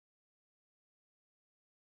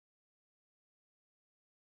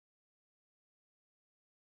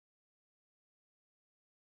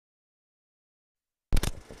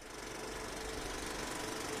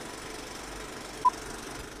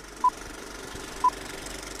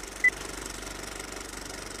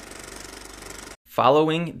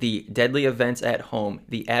Following the deadly events at home,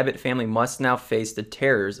 the Abbott family must now face the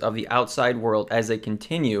terrors of the outside world as they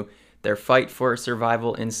continue their fight for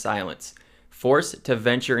survival in silence. Forced to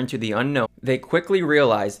venture into the unknown, they quickly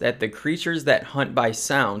realize that the creatures that hunt by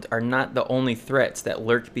sound are not the only threats that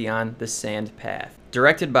lurk beyond the sand path.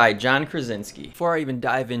 Directed by John Krasinski. Before I even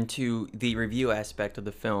dive into the review aspect of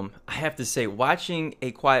the film, I have to say watching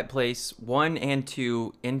A Quiet Place 1 and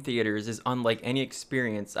 2 in theaters is unlike any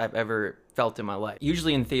experience I've ever felt in my life.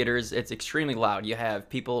 Usually in theaters, it's extremely loud. You have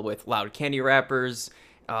people with loud candy wrappers,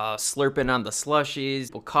 slurping on the slushies,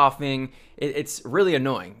 people coughing. It's really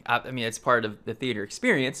annoying. I mean, it's part of the theater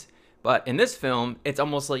experience. But in this film, it's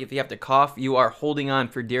almost like if you have to cough, you are holding on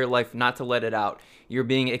for dear life not to let it out. You're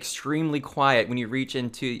being extremely quiet when you reach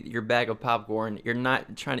into your bag of popcorn. You're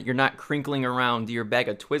not crinkling around your bag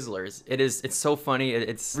of Twizzlers. It's so funny.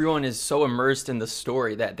 Everyone is so immersed in the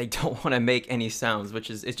story that they don't want to make any sounds,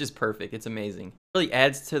 it's just perfect. It's amazing. It really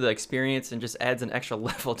adds to the experience and just adds an extra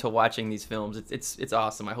level to watching these films. It's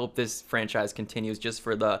awesome. I hope this franchise continues just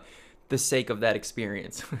for the sake of that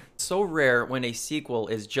experience. So rare when a sequel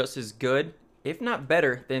is just as good, if not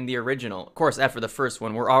better, than the original. Of course, after the first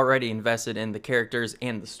one, we're already invested in the characters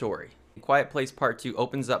and the story. Quiet Place Part 2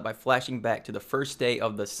 opens up by flashing back to the first day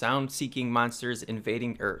of the sound-seeking monsters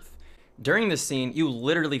invading Earth. During this scene, you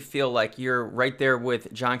literally feel like you're right there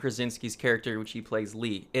with John Krasinski's character, which he plays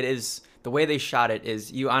Lee. The way they shot it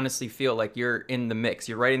is you honestly feel like you're in the mix.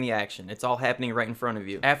 You're right in the action. It's all happening right in front of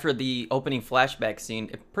you. After the opening flashback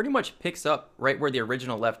scene, it pretty much picks up right where the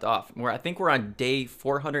original left off. I think we're on day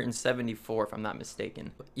 474, if I'm not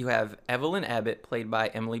mistaken. You have Evelyn Abbott, played by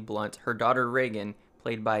Emily Blunt, her daughter Reagan,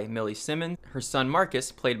 played by Millie Simmons, her son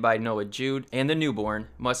Marcus, played by Noah Jude, and the newborn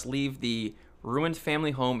must leave the ruined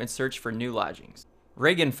family home and search for new lodgings.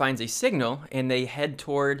 Reagan finds a signal and they head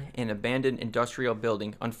toward an abandoned industrial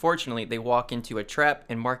building. Unfortunately, they walk into a trap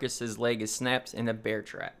and Marcus's leg is snapped in a bear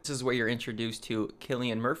trap. This is where you're introduced to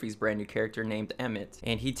Cillian Murphy's brand new character named Emmett,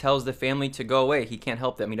 and he tells the family to go away. He can't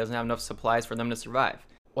help them. He doesn't have enough supplies for them to survive.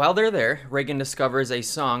 While they're there, Reagan discovers a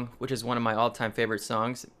song, which is one of my all-time favorite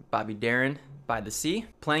songs, Bobby Darin, By the Sea,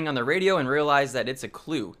 playing on the radio, and realize that it's a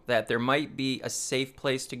clue that there might be a safe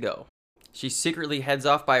place to go. She secretly heads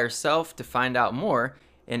off by herself to find out more,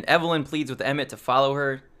 and Evelyn pleads with Emmett to follow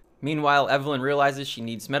her. Meanwhile, Evelyn realizes she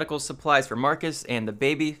needs medical supplies for Marcus and the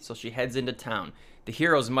baby, so she heads into town. The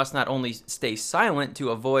heroes must not only stay silent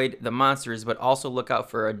to avoid the monsters, but also look out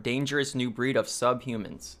for a dangerous new breed of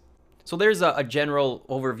subhumans. So there's a general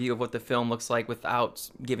overview of what the film looks like without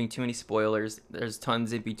giving too many spoilers. There's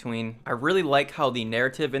tons in between. I really like how the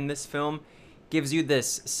narrative in this film gives you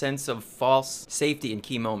this sense of false safety in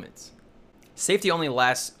key moments. Safety only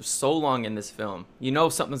lasts so long in this film. You know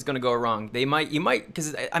something's gonna go wrong.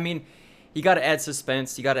 Because I mean, you gotta add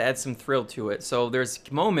suspense, you gotta add some thrill to it. So there's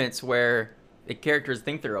moments where the characters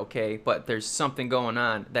think they're okay, but there's something going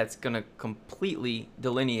on that's gonna completely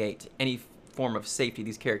delineate any form of safety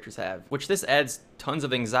these characters have, which this adds tons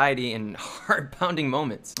of anxiety and heart-pounding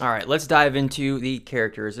moments. All right, let's dive into the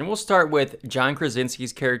characters, and we'll start with John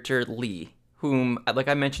Krasinski's character Lee, whom, like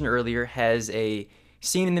I mentioned earlier, has a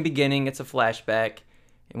scene in the beginning. It's a flashback,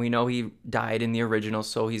 and we know he died in the original,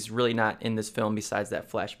 so he's really not in this film besides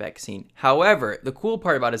that flashback scene. However, the cool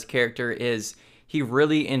part about his character is he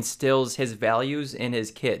really instills his values in his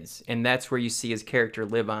kids, and that's where you see his character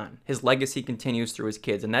live on. His legacy continues through his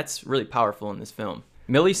kids, and that's really powerful in this film.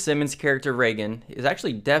 Millie Simmons' character Reagan is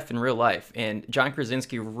actually deaf in real life, and John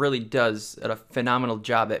Krasinski really does a phenomenal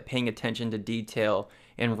job at paying attention to detail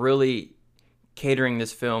and really catering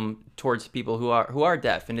this film towards people who are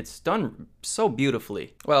deaf, and it's done so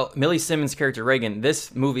beautifully. Well, Millie Simmons' character Reagan,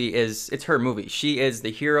 this movie it's her movie. She is the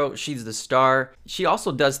hero, she's the star. She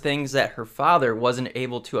also does things that her father wasn't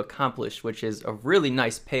able to accomplish, which is a really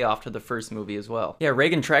nice payoff to the first movie as well. Yeah,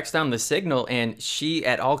 Reagan tracks down the signal, and she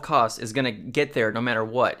at all costs is gonna get there no matter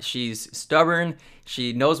what. She's stubborn,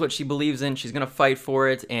 she knows what she believes in, she's gonna fight for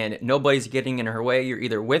it, and nobody's getting in her way. You're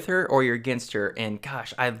either with her or you're against her, and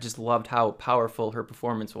gosh, I've just loved how powerful her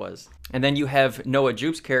performance was. And then you have Noah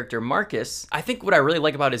Jupe's character, Marcus. I think what I really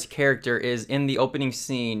like about his character is in the opening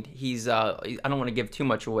scene, he's, I don't want to give too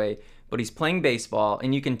much away, but he's playing baseball,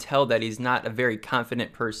 and you can tell that he's not a very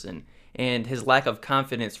confident person. And his lack of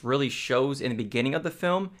confidence really shows in the beginning of the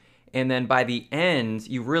film, and then by the end,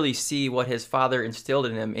 you really see what his father instilled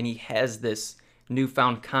in him, and he has this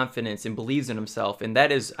newfound confidence and believes in himself. And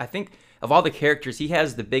that is, I think, of all the characters, he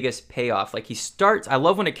has the biggest payoff. Like, he starts, I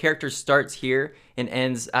love when a character starts here and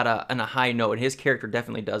ends on a high note, and his character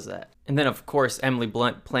definitely does that. And then, of course, Emily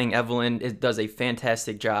Blunt playing Evelyn does a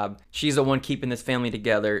fantastic job. She's the one keeping this family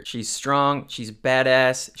together. She's strong, she's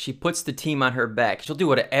badass, she puts the team on her back. She'll do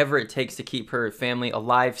whatever it takes to keep her family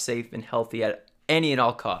alive, safe, and healthy at any and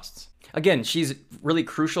all costs. Again, she's really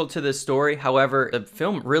crucial to this story. However, the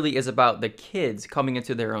film really is about the kids coming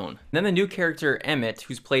into their own. Then the new character, Emmett,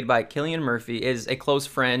 who's played by Cillian Murphy, is a close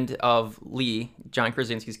friend of Lee, John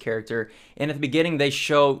Krasinski's character. And at the beginning, they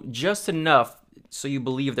show just enough so you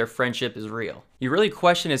believe their friendship is real. You really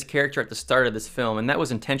question his character at the start of this film, and that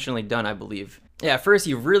was intentionally done, I believe. Yeah, at first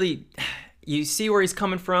you see where he's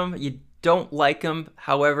coming from. You don't like him.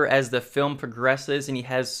 However, as the film progresses and he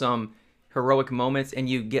has some heroic moments and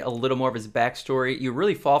you get a little more of his backstory, you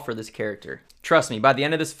really fall for this character. Trust me, by the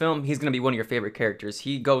end of this film, he's going to be one of your favorite characters.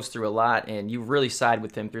 He goes through a lot and you really side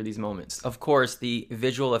with him through these moments. Of course, the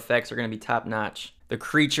visual effects are going to be top notch. The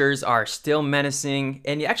creatures are still menacing,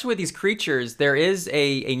 and actually with these creatures, there is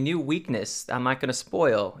a new weakness I'm not going to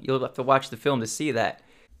spoil. You'll have to watch the film to see that.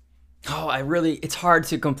 Oh, it's hard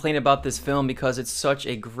to complain about this film because it's such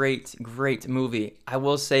a great, great movie. I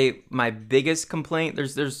will say my biggest complaint,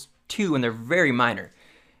 there's two and they're very minor.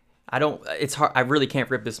 It's hard, I really can't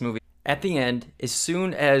rip this movie. At the end, as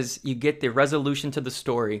soon as you get the resolution to the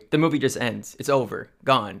story, the movie just ends. It's over,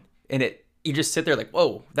 gone. And you just sit there like,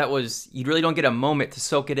 whoa, you really don't get a moment to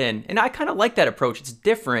soak it in. And I kind of like that approach. It's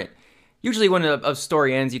different. Usually when a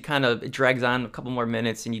story ends, it drags on a couple more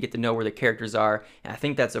minutes and you get to know where the characters are. And I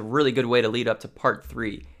think that's a really good way to lead up to part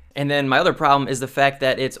 3. And then my other problem is the fact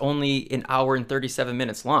that it's only an hour and 37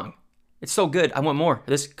 minutes long. It's so good. I want more.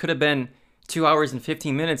 This could have been 2 hours and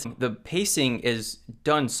 15 minutes. The pacing is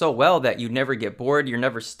done so well that you never get bored. You're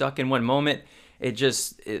never stuck in one moment.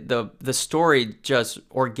 The story just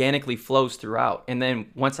organically flows throughout. And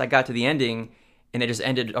then once I got to the ending and it just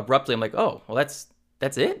ended abruptly, I'm like, oh, well,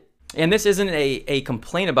 that's it? And this isn't a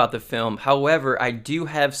complaint about the film. However, I do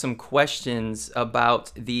have some questions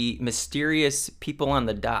about the mysterious people on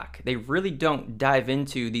the dock. They really don't dive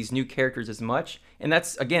into these new characters as much. And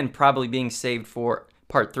that's, again, probably being saved for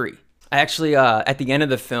part 3. I actually, at the end of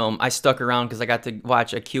the film, I stuck around because I got to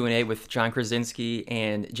watch a Q&A with John Krasinski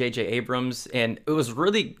and J.J. Abrams. And it was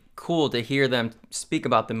really cool to hear them speak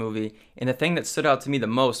about the movie. And the thing that stood out to me the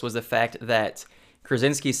most was the fact that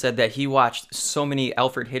Krasinski said that he watched so many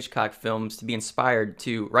Alfred Hitchcock films to be inspired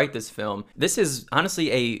to write this film. This is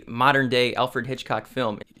honestly a modern-day Alfred Hitchcock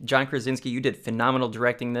film. John Krasinski, you did phenomenal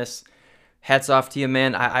directing this. Hats off to you,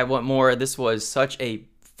 man. I want more. This was such a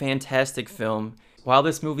fantastic film. While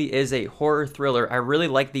this movie is a horror thriller, I really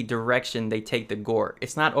like the direction they take the gore.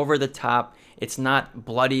 It's not over the top. It's not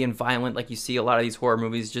bloody and violent like you see a lot of these horror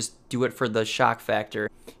movies. Just do it for the shock factor.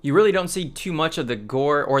 You really don't see too much of the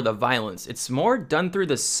gore or the violence. It's more done through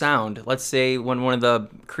the sound. Let's say when one of the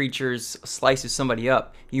creatures slices somebody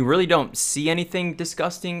up, you really don't see anything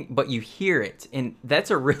disgusting, but you hear it. And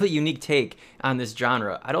that's a really unique take on this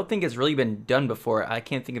genre. I don't think it's really been done before. I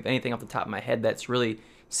can't think of anything off the top of my head that's really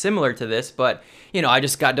similar to this, but I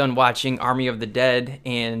just got done watching Army of the Dead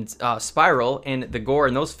and Spiral, and the gore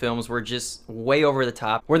in those films were just way over the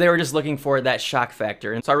top, where they were just looking for that shock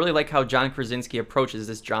factor. And so I really like how John Krasinski approaches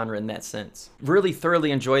this genre in that sense. Really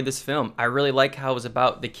thoroughly enjoyed this film. I really like how it was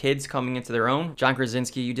about the kids coming into their own. John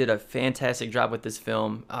Krasinski, you did a fantastic job with this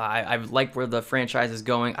film. I like where the franchise is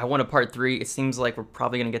going. I want a part 3. It seems like we're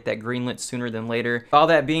probably gonna get that greenlit sooner than later. All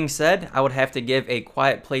that being said, I would have to give A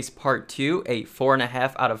Quiet Place Part 2 a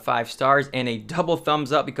 4.5 out of 5 stars and a double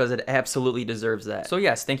thumbs up because it absolutely deserves that. So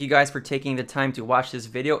yes, thank you guys for taking the time to watch this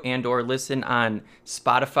video and or listen on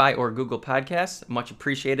Spotify or Google Podcasts. Much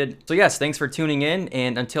appreciated. So yes, thanks for tuning in,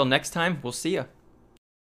 and until next time, we'll see ya.